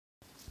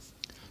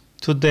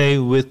Today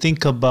we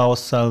think about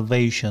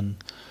salvation.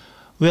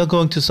 We are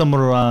going to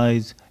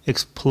summarize,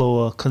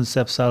 explore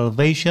concept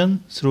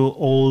salvation through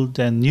Old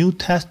and New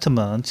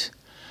Testament,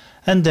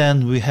 and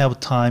then we have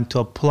time to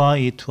apply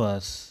it to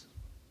us.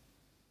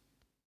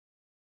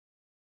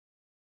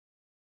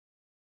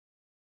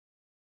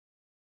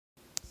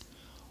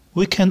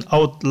 We can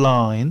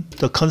outline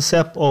the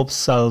concept of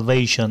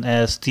salvation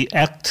as the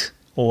act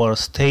or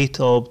state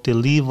of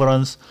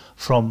deliverance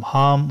from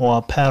harm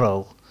or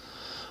peril,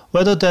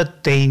 whether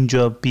that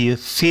danger be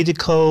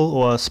physical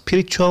or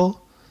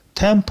spiritual,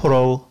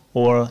 temporal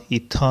or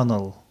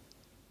eternal.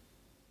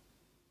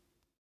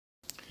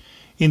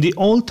 In the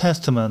Old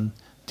Testament,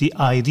 the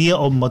idea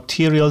of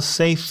material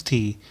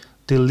safety,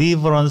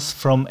 deliverance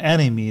from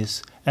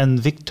enemies, and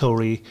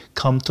victory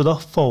come to the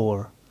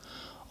fore,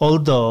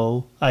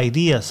 although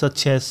ideas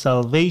such as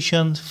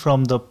salvation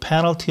from the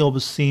penalty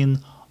of sin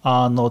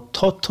are not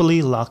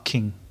totally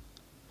lacking.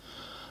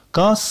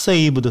 God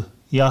saved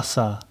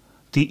Yasa,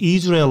 the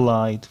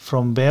Israelite,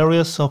 from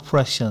various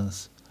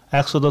oppressions.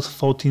 Exodus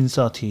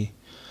 14:30.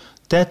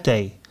 That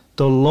day,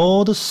 the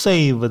Lord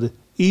saved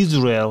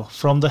Israel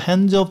from the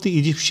hands of the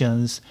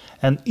Egyptians,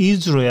 and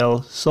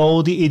Israel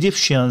saw the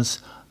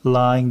Egyptians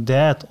lying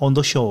dead on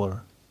the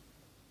shore.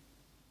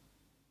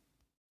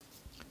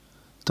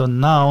 The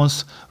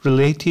nouns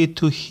related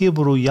to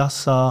Hebrew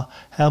Yasa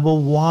have a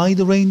wide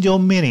range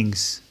of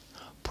meanings: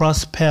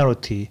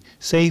 prosperity,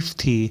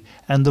 safety,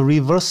 and the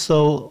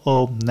reversal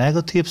of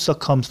negative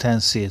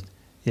circumstances,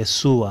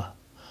 Yeshua.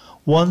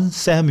 1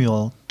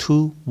 Samuel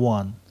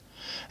 2:1.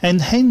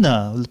 And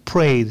Hannah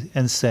prayed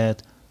and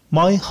said,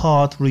 "My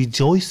heart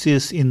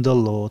rejoices in the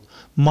Lord,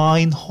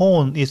 mine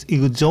horn is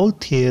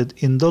exalted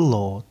in the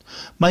Lord.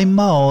 My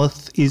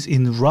mouth is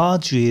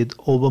enraged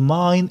over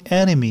mine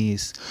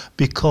enemies,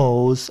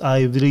 because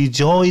I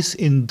rejoice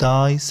in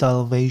thy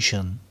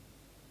salvation."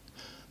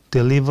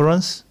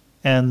 Deliverance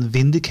and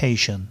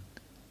vindication,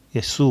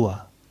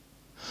 Yeshua.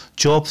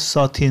 Job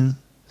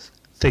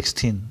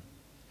 13:16.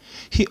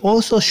 He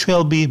also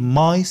shall be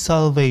my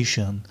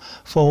salvation,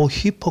 for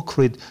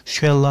hypocrite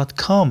shall not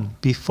come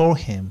before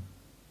him.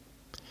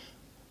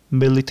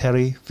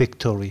 Military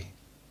victory,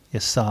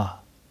 Yesah.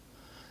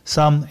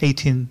 Psalm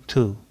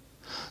 18:2.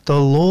 The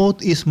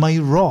Lord is my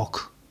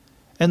rock,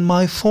 and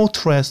my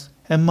fortress,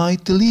 and my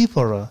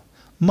deliverer,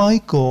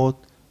 my God,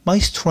 my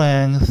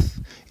strength,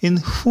 in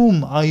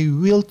whom I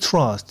will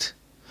trust,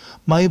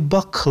 my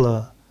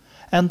buckler,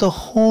 and the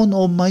horn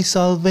of my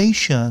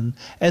salvation,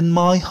 and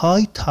my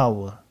high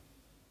tower.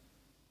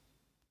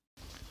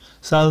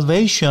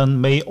 Salvation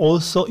may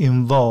also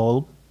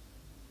involve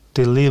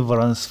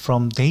deliverance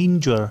from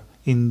danger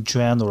in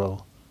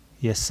general,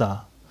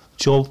 Yesah.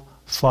 Job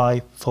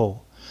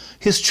 5:4.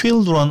 His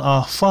children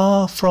are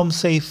far from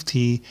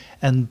safety,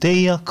 and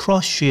they are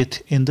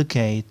crushed in the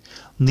gate,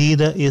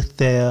 neither is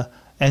there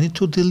any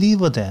to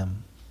deliver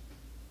them.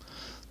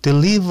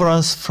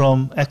 Deliverance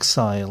from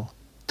exile,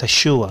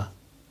 Teshua.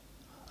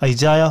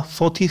 Isaiah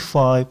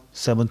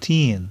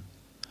 45:17.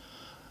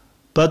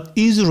 But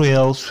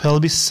Israel shall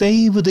be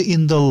saved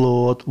in the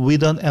Lord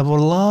with an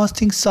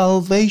everlasting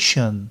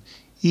salvation.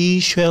 Ye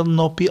shall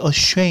not be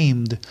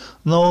ashamed,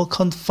 nor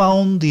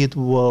confounded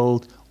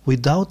world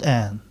without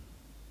end.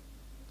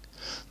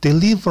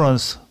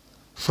 Deliverance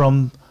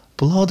from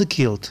blood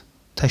guilt,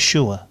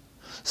 Teshua.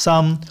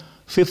 Psalm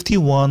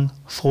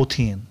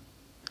 51:14.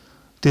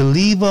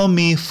 Deliver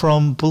me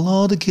from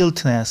blood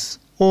guiltiness,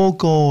 O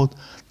God,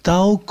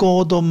 thou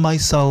God of my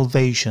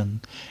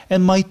salvation,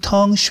 and my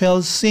tongue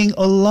shall sing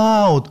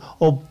aloud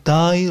of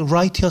thy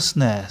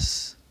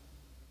righteousness.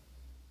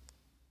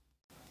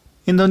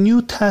 In the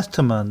New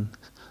Testament,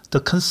 the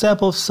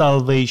concept of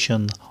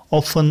salvation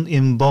often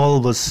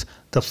involves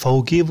the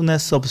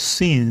forgiveness of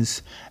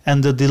sins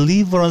and the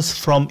deliverance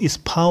from its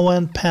power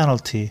and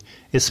penalty,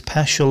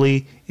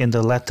 especially in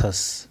the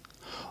letters.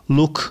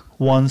 Luke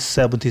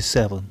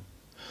 1:77.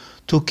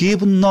 To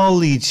give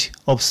knowledge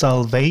of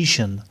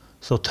salvation,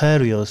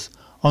 soterios,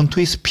 unto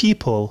his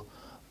people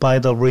by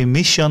the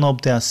remission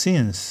of their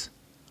sins.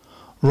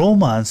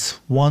 Romans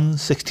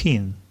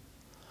 1:16.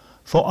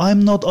 For I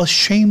am not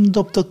ashamed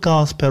of the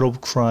gospel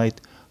of Christ,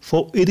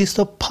 for it is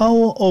the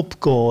power of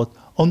God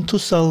unto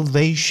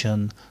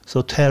salvation,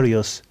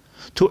 soterios,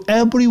 to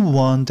every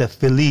one that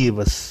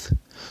believeth,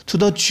 to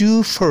the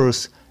Jew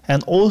first,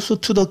 and also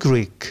to the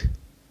Greek.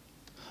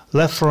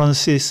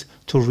 References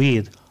to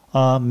read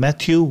are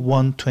Matthew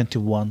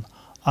 1:21,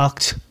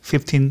 Acts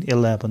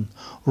 15:11,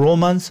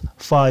 Romans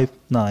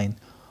 5:9,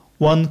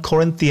 1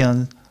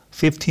 Corinthians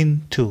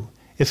 15:2,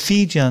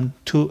 Ephesians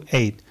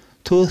 2:8,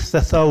 2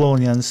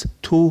 Thessalonians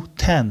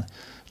 2:10,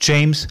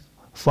 James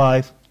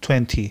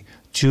 5:20,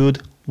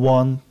 Jude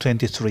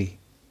 1:23.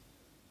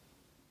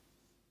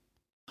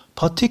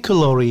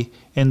 Particularly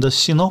in the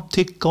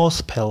Synoptic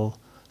Gospel,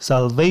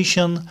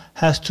 salvation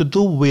has to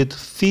do with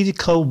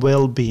physical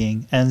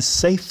well-being and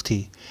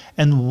safety,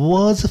 and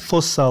words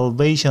for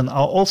salvation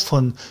are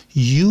often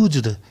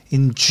used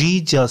in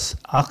Jesus'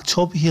 act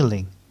of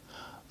healing.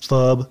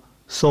 Verb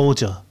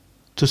soja,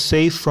 to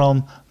save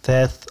from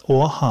death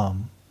or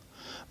harm.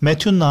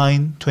 Matthew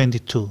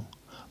 9:22.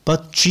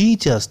 But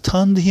Jesus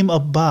turned him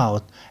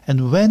about,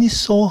 and when he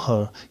saw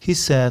her, he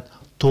said,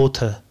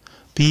 Daughter,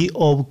 be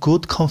of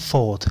good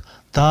comfort,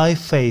 thy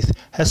faith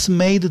has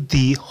made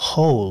thee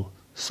whole.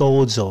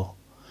 Sozo.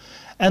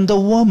 And the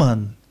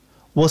woman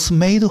was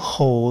made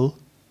whole,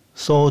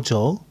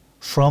 sozo,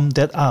 from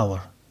that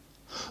hour.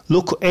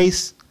 Luke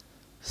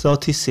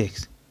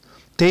 8:36.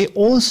 They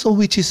also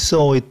which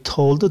saw it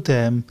told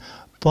them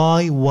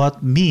by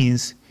what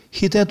means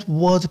he that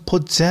was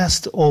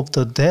possessed of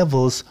the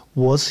devils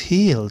was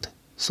healed.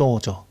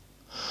 Sozo.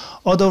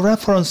 Other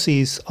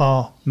references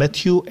are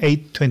Matthew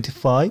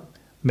 8:25,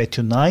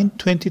 Matthew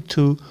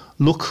 9:22,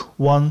 Luke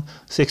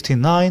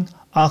 1:69,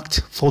 Acts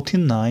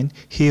 14:9,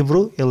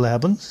 Hebrew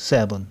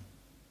 11:7.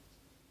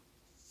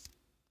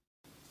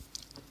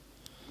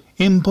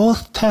 In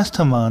both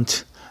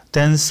Testaments,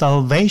 then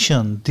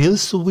salvation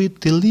deals with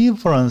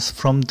deliverance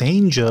from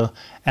danger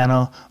and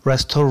a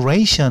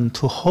restoration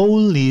to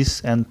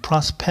wholeness and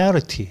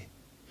prosperity.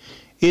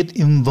 It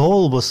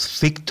involves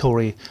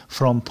victory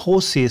from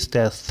forces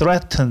that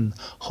threaten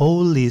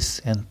wholeness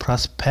and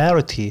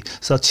prosperity,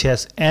 such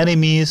as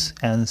enemies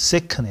and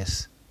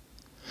sickness.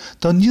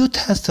 The New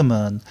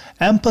Testament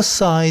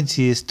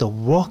emphasizes the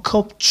work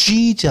of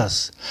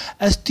Jesus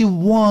as the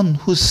one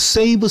who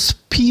saves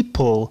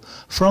people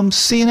from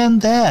sin and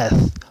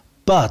death.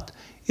 But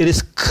it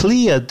is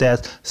clear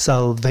that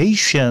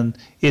salvation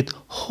is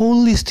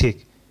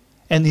holistic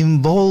and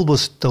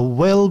involves the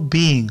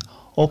well-being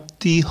of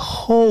the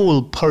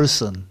whole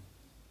person.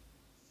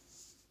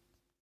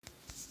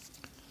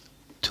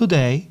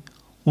 Today,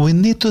 we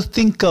need to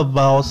think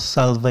about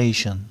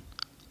salvation.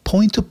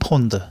 Point to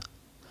ponder.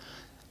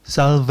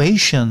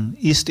 Salvation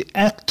is the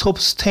active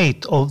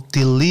state of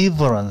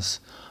deliverance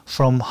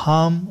from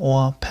harm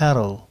or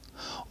peril,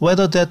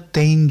 whether that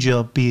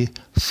danger be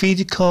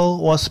physical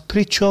or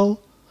spiritual,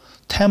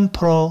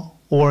 temporal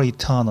or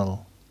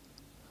eternal.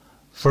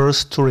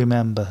 Verse to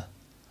remember.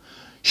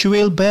 She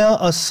will bear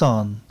a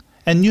son,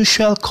 and you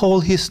shall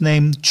call his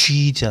name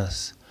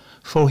Jesus,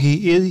 for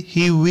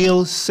he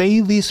will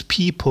save his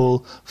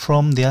people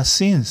from their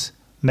sins.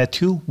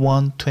 Matthew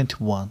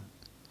 1:21.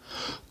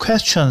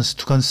 Questions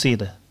to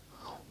consider.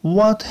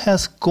 What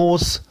has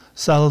God's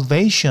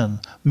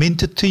salvation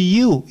meant to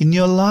you in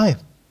your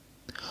life?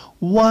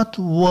 What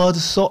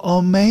was so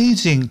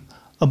amazing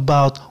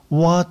about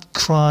what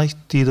Christ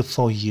did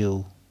for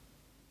you?